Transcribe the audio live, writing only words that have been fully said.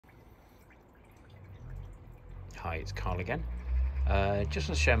Hi, it's Carl again. Just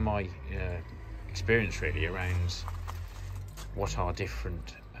to share my experience really around what are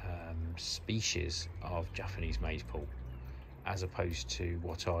different species of Japanese maple as opposed to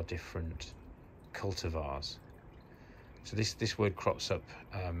what are different cultivars. So this word crops up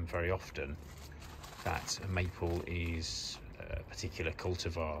very often, that a maple is a particular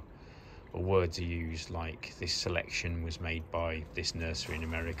cultivar, or words are used like this selection was made by this nursery in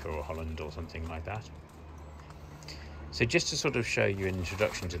America or Holland or something like that. So just to sort of show you an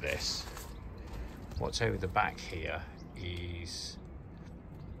introduction to this, what's over the back here is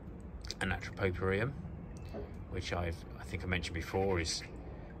an Aureum, which I think I mentioned before, it's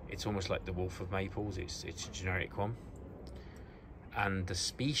almost like the wolf of maples. It's a generic one, and the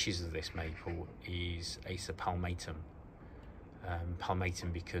species of this maple is Acer palmatum.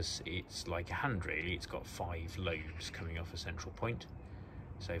 Palmatum because it's like a hand really. It's got 5 lobes coming off a central point,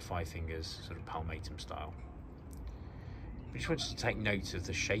 so 5 fingers, sort of palmatum style. We just wanted to take note of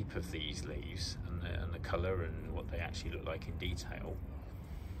the shape of these leaves and the colour and what they actually look like in detail.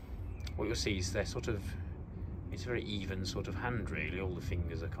 What you'll see is it's a very even sort of hand really. All the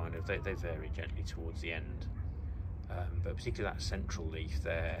fingers are kind of, they vary gently towards the end, but particularly that central leaf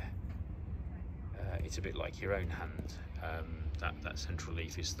there, it's a bit like your own hand. That central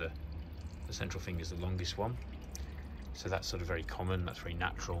leaf is the central finger is the longest one, so that's sort of very common, that's very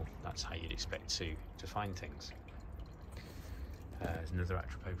natural, that's how you'd expect to find things. There's another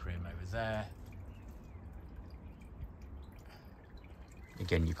Aureum over there.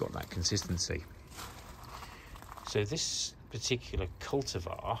 Again, you've got that consistency. So this particular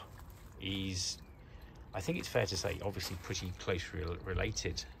cultivar is, I think it's fair to say, obviously pretty closely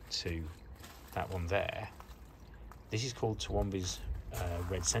related to that one there. This is called Twomby's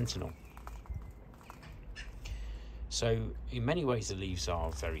Red Sentinel. So in many ways the leaves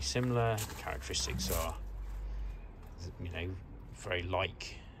are very similar, the characteristics are, very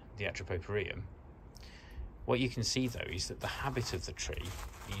like the Aureum. What you can see though is that the habit of the tree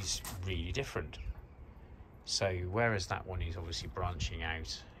is really different. So whereas that one is obviously branching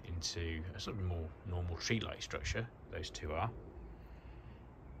out into a sort of more normal tree-like structure, those two are,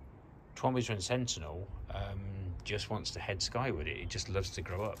 Twomby's Red Sentinel just wants to head skyward. It just loves to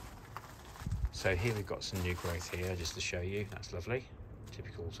grow up. So here we've got some new growth here just to show you. That's lovely.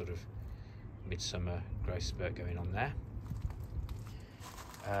 Typical sort of midsummer growth spurt going on there.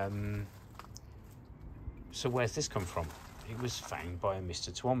 So where's this come from? It was found by a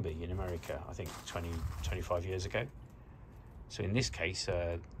Mr. Twomby in America, I think 25 years ago. So in this case,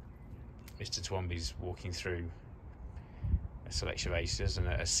 Mr. Twomby's walking through a selection of acers, and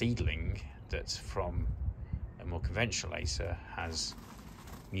a seedling that's from a more conventional acer has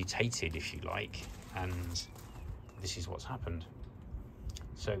mutated, if you like, and this is what's happened.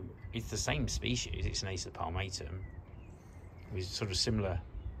 So it's the same species, it's an Acer palmatum with sort of similar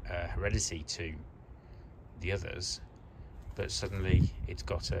heredity to the others, but suddenly it's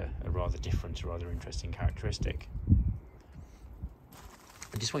got a rather different, a rather interesting characteristic.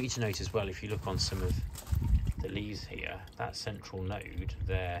 I just want you to note as well, if you look on some of the leaves here, that central node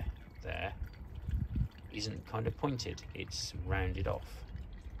there isn't kind of pointed, it's rounded off.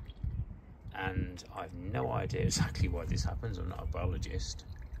 And I've no idea exactly why this happens, I'm not a biologist,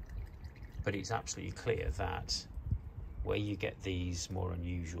 but it's absolutely clear that where you get these more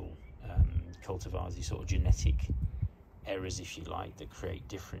unusual cultivars, these sort of genetic errors, if you like, that create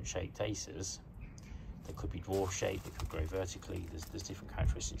different shaped acers, they could be dwarf shaped, they could grow vertically, there's different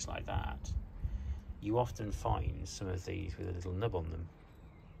characteristics like that. You often find some of these with a little nub on them.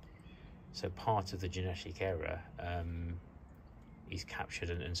 So part of the genetic error is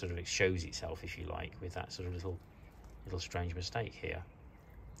captured and sort of it shows itself, if you like, with that sort of little strange mistake here.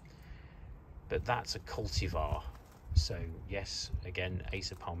 But that's a cultivar. So yes, again,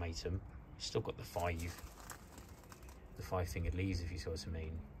 Acer palmatum, still got the 5-fingered leaves, if you see what I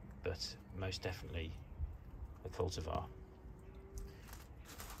mean, but most definitely a cultivar.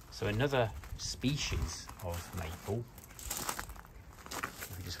 So another species of maple,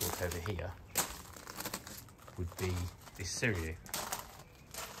 if we just walk over here, would be this Aureum.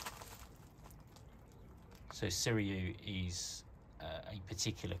 So Aureum is a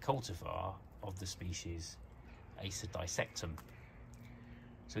particular cultivar of the species Acer dissectum.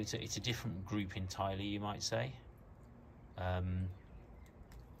 So it's a different group entirely, you might say.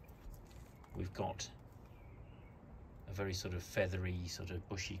 We've got a very sort of feathery, sort of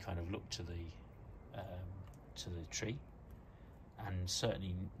bushy kind of look to the tree, and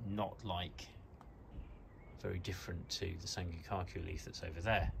certainly not like, very different to the Sanguikaku leaf that's over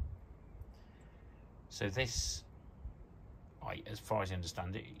there. So this as far as I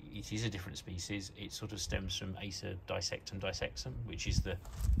understand it, it is a different species. It sort of stems from Acer dissectum, which is the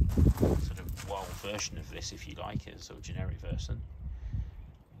sort of wild version of this, if you like, a sort of generic version.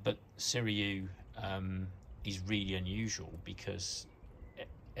 But Aureum is really unusual because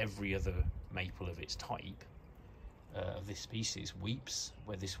every other maple of its type, of this species, weeps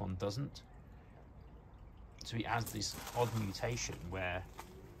where this one doesn't. So it has this odd mutation where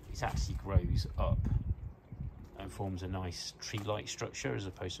it actually grows up and forms a nice tree-like structure as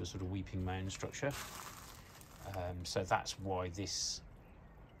opposed to a sort of weeping mound structure. So that's why this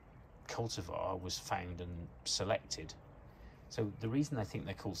cultivar was found and selected. So the reason I think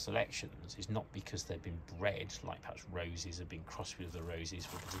they're called selections is not because they've been bred, like perhaps roses have been crossed with other roses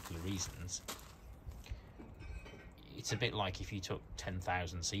for particular reasons. It's a bit like if you took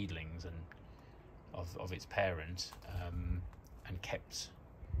 10,000 seedlings and of its parent and kept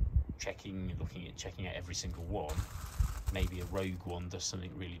checking out every single one. Maybe a rogue one does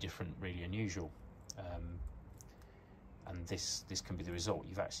something really different, really unusual, and this can be the result.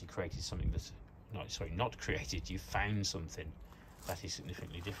 You've actually created something that's not created. You've found something that is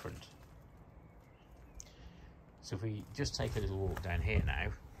significantly different. So if we just take a little walk down here now,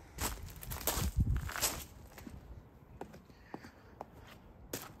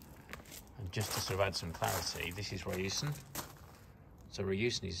 and just to sort of add some clarity, this is Aureum. So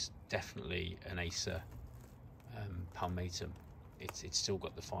Aureum is definitely an Acer palmatum. It's still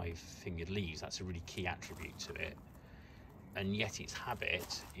got the 5-fingered leaves. That's a really key attribute to it. And yet its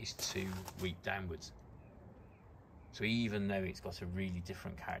habit is to weep downwards. So even though it's got a really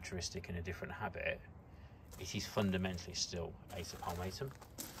different characteristic and a different habit, it is fundamentally still Acer palmatum.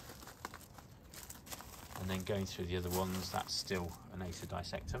 And then going through the other ones, that's still an Acer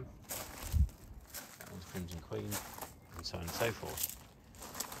dissectum. That one's Crimson Queen, and so on and so forth.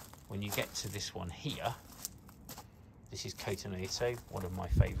 When you get to this one here, this is Cotoneto, one of my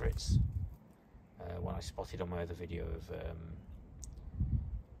favourites. One I spotted on my other video of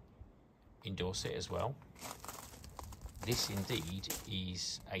in Dorset as well. This indeed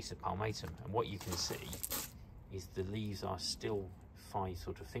is Acer palmatum, and what you can see is the leaves are still 5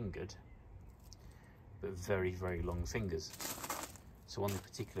 sort of fingered, but very, very long fingers. So on the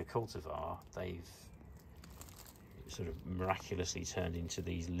particular cultivar, they've sort of miraculously turned into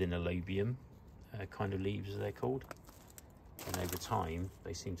these linolobium kind of leaves, as they're called. And over time,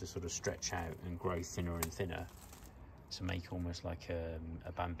 they seem to sort of stretch out and grow thinner and thinner to make almost like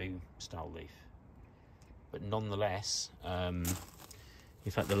a bamboo style leaf. But nonetheless,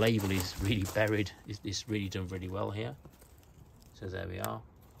 in fact, the label is really buried. It's really done really well here. So there we are,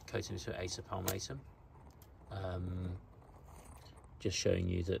 Cotoneto Acer palmatum. Just showing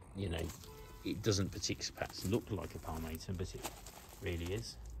you that, you know, it doesn't particularly perhaps look like a palmatum, but it really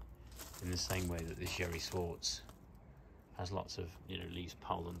is. In the same way that this Jerry Swartz has lots of, you know, leaves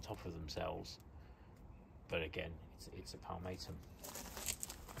piled on top of themselves, but again, it's a palmatum.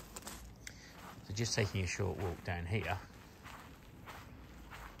 So just taking a short walk down here,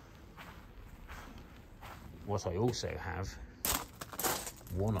 what I also have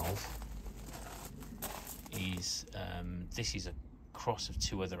one of is this is a cross of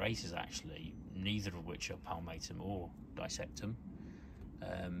 2 other Acers actually, neither of which are palmatum or dissectum.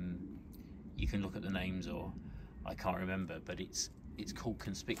 You can look at the names, or I can't remember, but it's called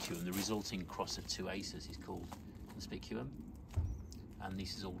conspicuum. The resulting cross of 2 Acers is called conspicuum, and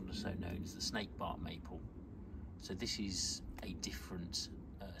this is also known as the snakebark maple. So this is a different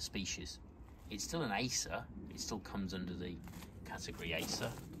species. It's still an Acer, it still comes under the category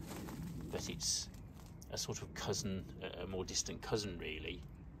Acer, but it's a sort of cousin, a more distant cousin really.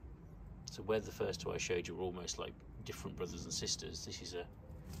 So where the first 2 I showed you were almost like different brothers and sisters, this is a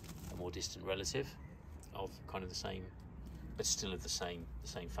more distant relative of kind of the same, but still of the same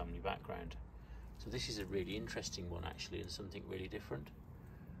family background. So this is a really interesting one actually, and something really different.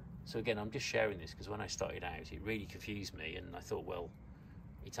 So again, I'm just sharing this because when I started out, it really confused me, and I thought, well,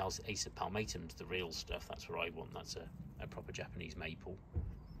 it's Acer palmatum's the real stuff. That's what I want. That's a proper Japanese maple.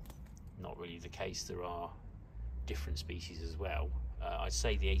 Not really the case. There are different species as well. I'd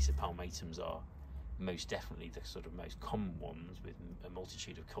say the Acer palmatums are most definitely the sort of most common ones, with a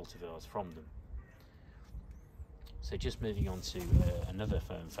multitude of cultivars from them. So just moving on to another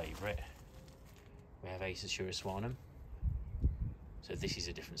firm favourite, we have Acer suraswanum. So this is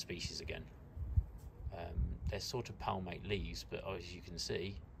a different species again. They're sort of palmate leaves, but as you can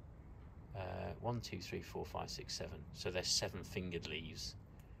see, 1, 2, 3, 4, 5, 6, 7. So they're 7-fingered leaves,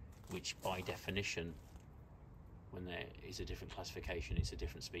 which by definition, when there is a different classification, it's a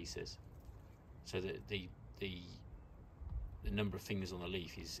different species. So the number of fingers on the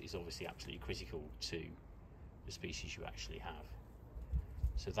leaf is obviously absolutely critical to the species you actually have.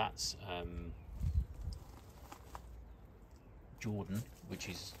 So that's Jordan, which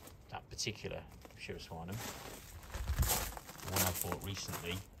is that particular Asegrisium. The one I bought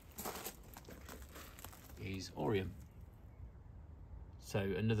recently is Aureum. So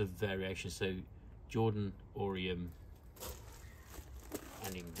another variation. So Jordan, Aureum,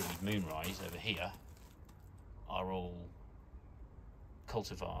 and indeed Moonrise over here are all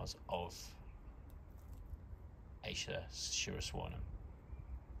cultivars of Asegrisium.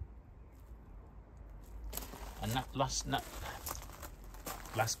 And last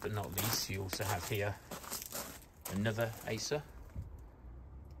but not least, you also have here another Acer.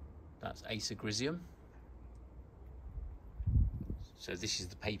 That's Asegrisium. So this is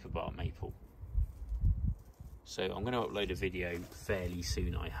the paper bar maple. So I'm going to upload a video fairly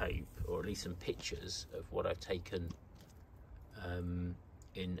soon, I hope, or at least some pictures of what I've taken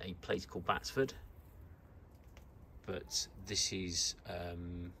in a place called Batsford. But this is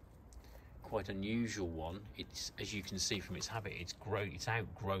quite an unusual one. It's, as you can see from its habit, it's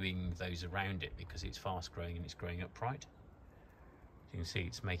outgrowing those around it because it's fast growing and it's growing upright. You can see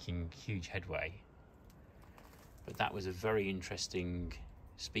it's making huge headway. But that was a very interesting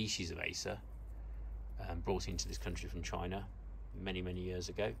species of Acer, brought into this country from China many years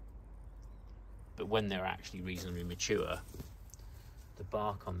ago. But when they're actually reasonably mature, the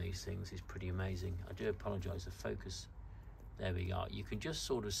bark on these things is pretty amazing. I do apologise, the focus, there we are. You can just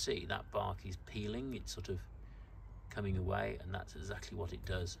sort of see that bark is peeling, it's sort of coming away, and that's exactly what it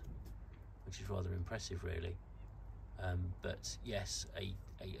does, which is rather impressive really. But yes, a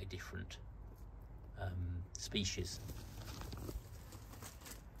different species.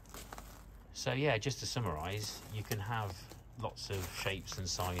 So yeah, just to summarise, you can have lots of shapes and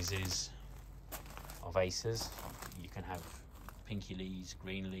sizes of Acers. You can have pinky leaves,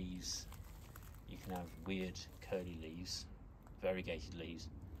 green leaves, you can have weird curly leaves, variegated leaves,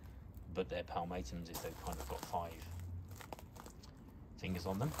 but they're palmatums if they've kind of got 5 fingers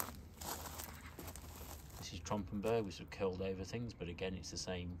on them. This is Trompenberg, which have curled over things, but again it's the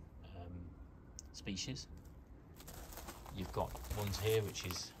same species. You've got ones here which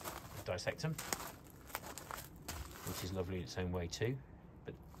is dissectum, which is lovely in its own way too,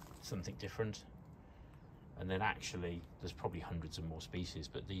 but something different. And then actually there's probably hundreds of more species,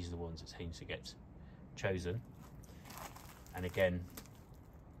 but these are the ones that seem to get chosen. And again,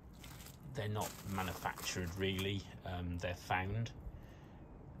 they're not manufactured really, they're found.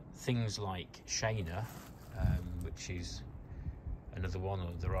 Things like Shana, which is another one,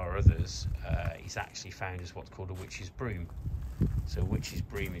 or there are others, is actually found as what's called a witch's broom. So a witch's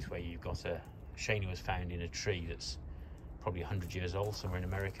broom is where you've got Shana was found in a tree that's probably 100 years old somewhere in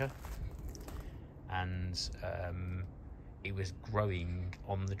America, and it was growing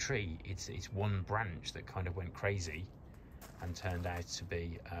on the tree. It's one branch that kind of went crazy and turned out to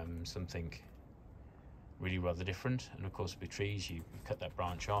be something really rather different. And of course with trees, you cut that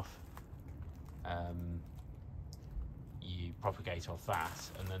branch off, you propagate off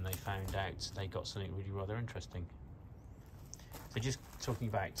that, and then they found out they got something really rather interesting. So just talking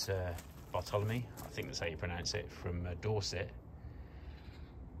about Bartholomew, I think that's how you pronounce it, from Dorset.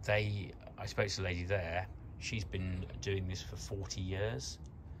 I spoke to a lady there, she's been doing this for 40 years,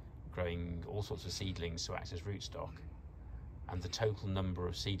 growing all sorts of seedlings to act as rootstock. And the total number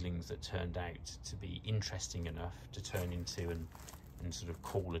of seedlings that turned out to be interesting enough to turn into and sort of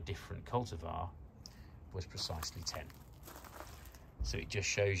call a different cultivar was precisely 10. So it just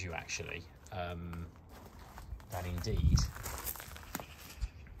shows you actually that indeed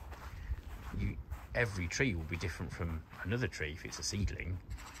every tree will be different from another tree if it's a seedling,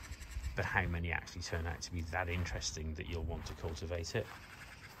 but how many actually turn out to be that interesting that you'll want to cultivate it?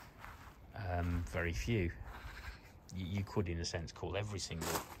 Very few. You could in a sense call every single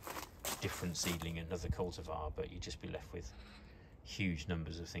different seedling another cultivar, but you'd just be left with huge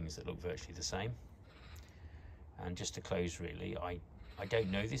numbers of things that look virtually the same. And just to close really, I don't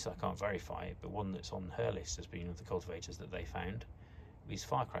know this, I can't verify it, but one that's on her list as being one of the cultivators that they found is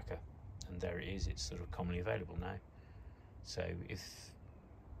Firecracker, and there it is, it's sort of commonly available now. So if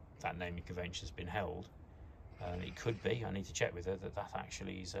that naming convention has been held, it could be, I need to check with her, that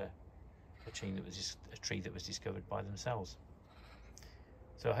actually is a tree that was just a tree that was discovered by themselves.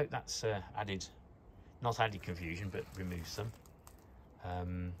 So I hope that's not added confusion, but removes some.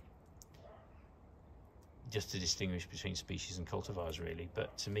 Just to distinguish between species and cultivars really,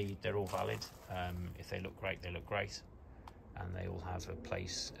 but to me they're all valid. If they look great, they look great, and they all have a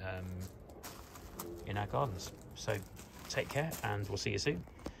place in our gardens. So take care, and we'll see you soon.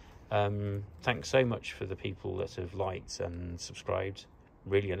 Thanks so much for the people that have liked and subscribed.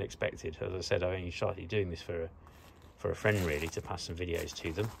 really unexpected. As I said, I only started doing this for a friend, really, to pass some videos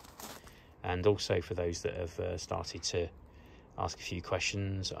to them, and also for those that have started to ask a few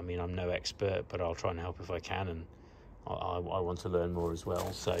questions. I mean, I'm no expert, but I'll try and help if I can, and I want to learn more as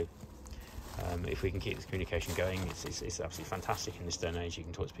well. So if we can keep this communication going, it's absolutely fantastic in this day and age. You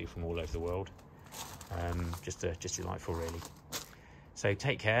can talk to people from all over the world. Just delightful, really. So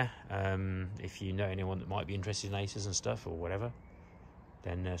take care. If you know anyone that might be interested in Acers and stuff or whatever,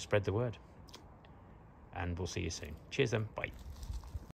 then spread the word. And we'll see you soon. Cheers then. Bye.